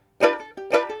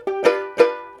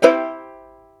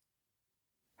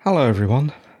Hello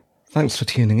everyone, thanks for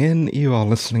tuning in. You are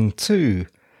listening to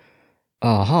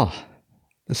Aha.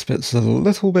 This bit's a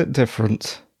little bit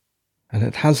different, and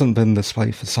it hasn't been this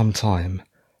way for some time.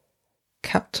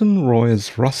 Captain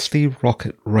Roy's Rusty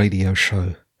Rocket Radio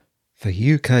Show,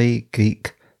 the UK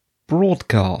Geek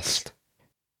broadcast.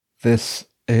 This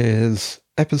is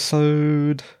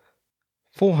episode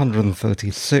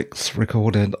 436,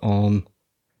 recorded on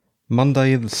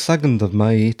Monday the 2nd of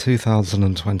May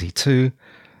 2022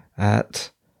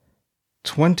 at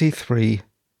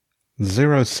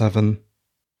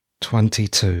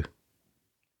 23:07:22.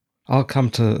 I'll come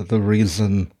to the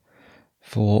reason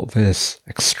for this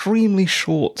extremely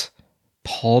short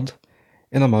pod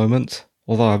in a moment,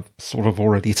 although I've sort of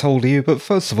already told you. But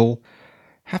first of all,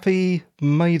 happy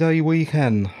May Day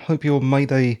weekend. Hope your May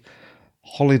Day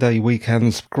holiday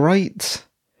weekend's great.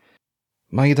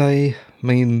 May Day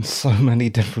means so many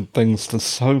different things to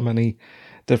so many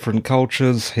different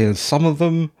cultures. Here's some of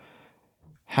them.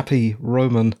 Happy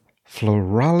Roman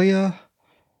Floralia.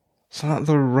 Is that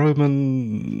the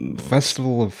Roman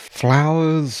festival of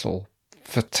flowers or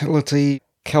fertility?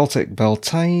 Celtic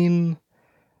Beltane.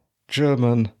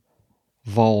 German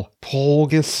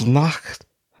Walpurgisnacht.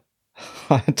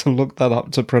 I had to look that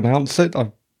up to pronounce it.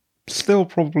 I've still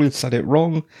probably said it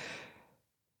wrong.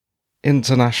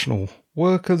 International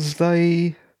Workers'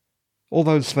 Day. All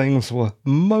those things were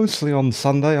mostly on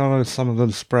Sunday. I know some of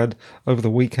them spread over the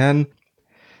weekend.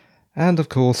 And of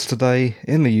course, today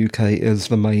in the UK is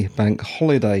the May Bank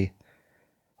holiday.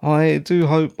 I do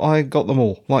hope I got them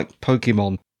all, like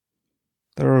Pokemon.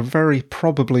 There are very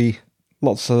probably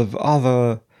lots of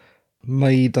other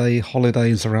May Day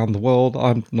holidays around the world.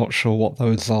 I'm not sure what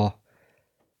those are.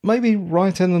 Maybe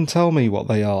write in and tell me what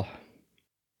they are.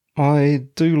 I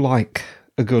do like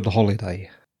a good holiday.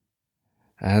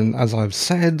 And as I've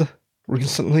said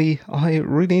recently, I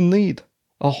really need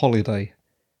a holiday.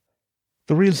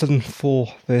 The reason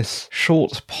for this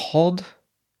short pod,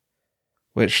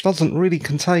 which doesn't really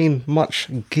contain much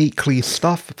geekly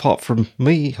stuff apart from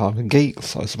me, I'm a geek,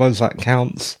 so I suppose that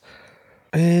counts,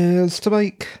 is to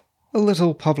make a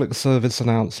little public service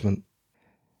announcement.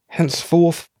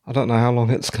 Henceforth, I don't know how long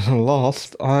it's going to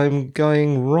last, I'm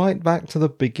going right back to the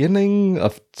beginning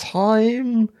of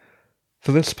time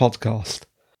for this podcast.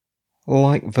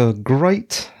 Like the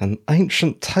great and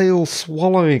ancient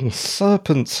tail-swallowing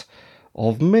serpent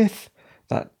of myth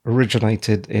that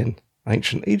originated in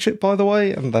ancient Egypt, by the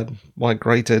way, and then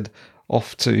migrated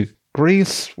off to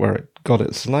Greece, where it got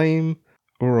its name,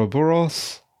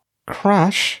 Ouroboros.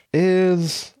 Crash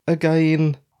is,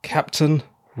 again, Captain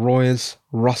Roy's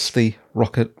Rusty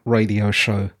Rocket Radio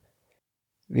Show.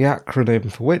 The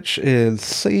acronym for which is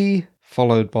C,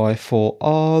 followed by 4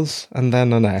 R's, and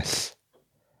then an S.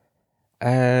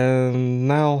 And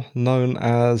now known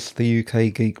as the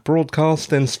UK Geek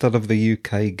Broadcast instead of the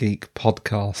UK Geek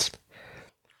Podcast.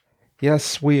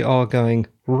 Yes, we are going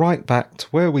right back to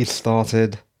where we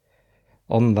started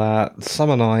on that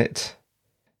summer night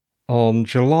on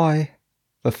July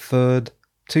the 3rd,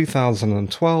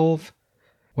 2012,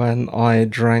 when I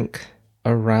drank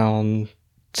around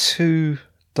 2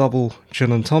 double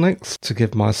gin and tonics to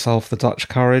give myself the Dutch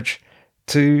courage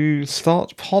to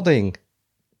start podding.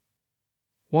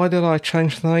 Why did I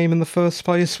change the name in the first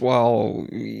place? Well,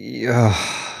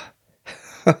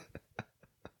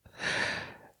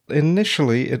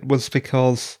 initially it was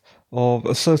because of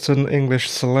a certain English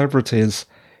celebrity's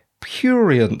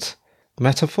prurient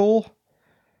metaphor,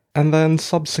 and then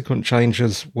subsequent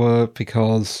changes were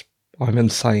because I'm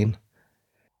insane.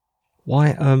 Why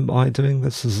am I doing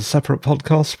this as a separate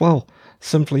podcast? Well,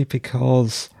 simply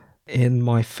because in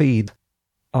my feed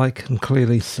I can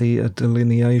clearly see a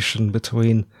delineation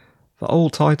between the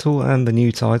old title and the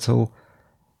new title.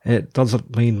 It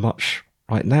doesn't mean much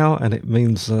right now, and it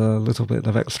means a little bit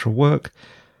of extra work,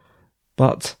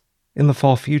 but in the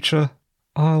far future,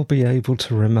 I'll be able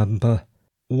to remember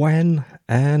when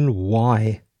and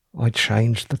why I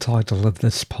changed the title of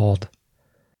this pod.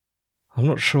 I'm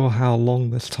not sure how long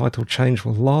this title change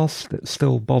will last. It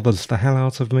still bothers the hell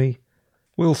out of me.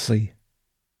 We'll see.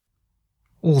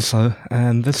 Also,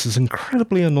 and this is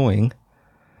incredibly annoying,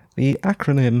 the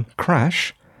acronym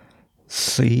CRASH,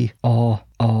 C-R-R-R-A-S-H,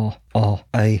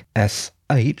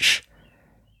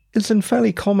 is in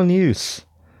fairly common use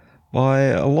by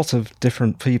a lot of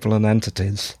different people and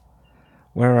entities,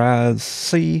 whereas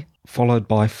C followed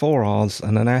by 4 R's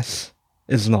and an S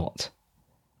is not.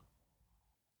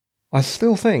 I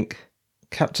still think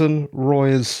Captain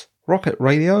Roy's Rocket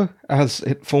Radio, as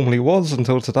it formerly was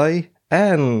until today,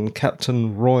 and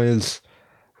Captain Roy's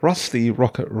Rusty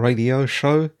Rocket Radio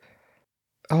Show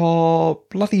are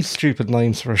bloody stupid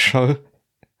names for a show.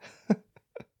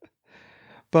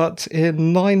 but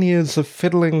in 9 years of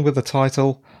fiddling with the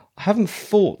title, I haven't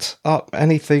thought up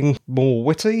anything more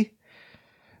witty.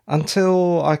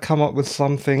 Until I come up with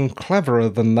something cleverer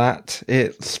than that,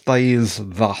 it stays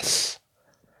thus.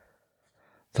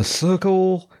 The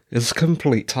circle is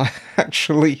complete. I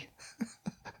actually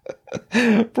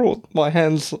brought my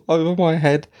hands over my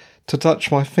head to touch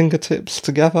my fingertips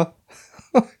together.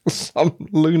 Some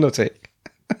lunatic.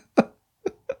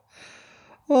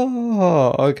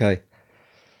 Oh, okay.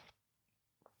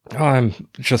 I'm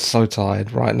just so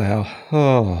tired right now.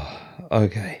 Oh,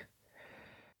 okay.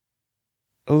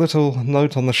 A little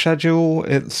note on the schedule.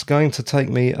 It's going to take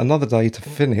me another day to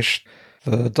finish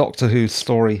the Doctor Who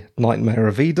story Nightmare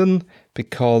of Eden,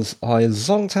 because I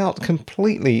zonked out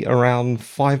completely around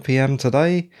 5 PM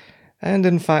today, and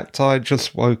in fact I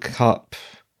just woke up,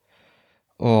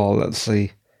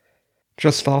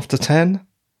 just after 10.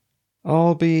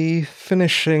 I'll be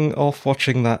finishing off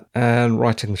watching that and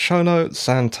writing the show notes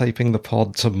and taping the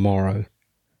pod tomorrow.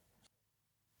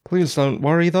 Please don't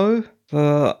worry though,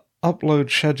 the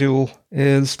upload schedule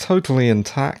is totally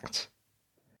intact.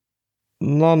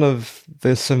 None of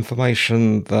this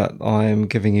information that I am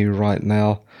giving you right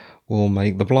now will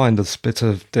make the blindest bit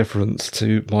of difference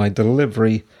to my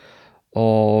delivery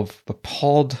of the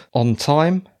pod on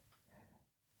time.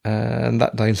 And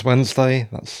that day's Wednesday.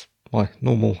 That's my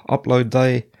normal upload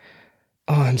day.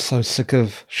 Oh, I'm so sick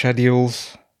of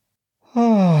schedules.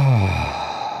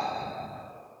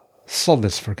 Sod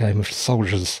this for a game of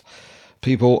soldiers.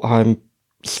 People, I'm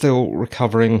still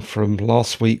recovering from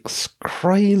last week's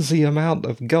crazy amount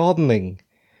of gardening.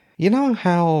 You know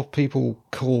how people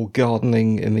call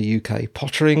gardening in the UK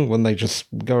pottering, when they just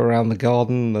go around the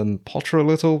garden and potter a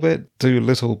little bit, do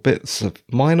little bits of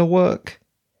minor work?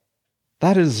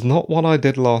 That is not what I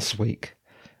did last week.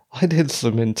 I did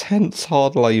some intense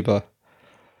hard labour.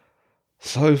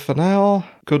 So for now,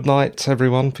 good night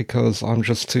everyone, because I'm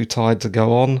just too tired to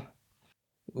go on.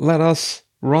 Let us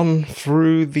run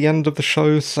through the end of the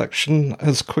show section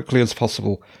as quickly as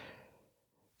possible.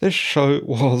 This show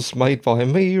was made by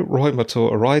me, Roy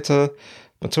Matur, a writer.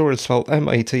 Matur is spelled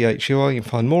Mathur. You can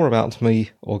find more about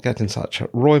me or get in touch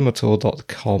at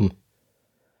roymatur.com.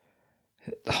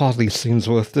 It hardly seems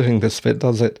worth doing this bit,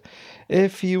 does it?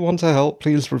 If you want to help,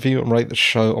 please review and rate the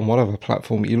show on whatever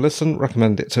platform you listen.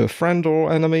 Recommend it to a friend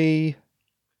or enemy.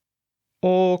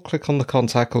 Or click on the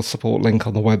contact or support link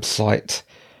on the website.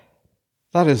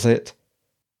 That is it.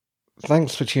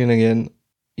 Thanks for tuning in.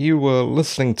 You were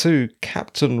listening to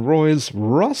Captain Roy's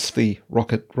Rusty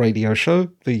Rocket Radio Show,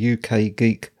 the UK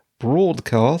Geek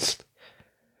broadcast.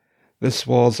 This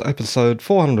was episode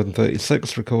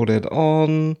 436, recorded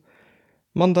on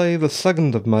Monday the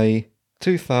 2nd of May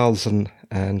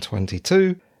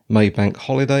 2022, May Bank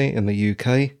Holiday in the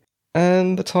UK,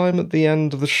 and the time at the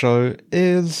end of the show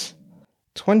is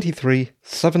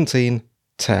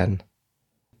 23:17:10.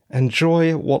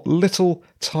 Enjoy what little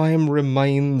time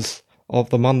remains of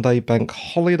the Monday Bank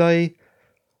Holiday.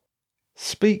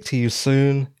 Speak to you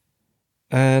soon,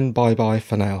 and bye-bye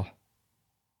for now.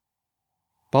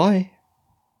 Bye.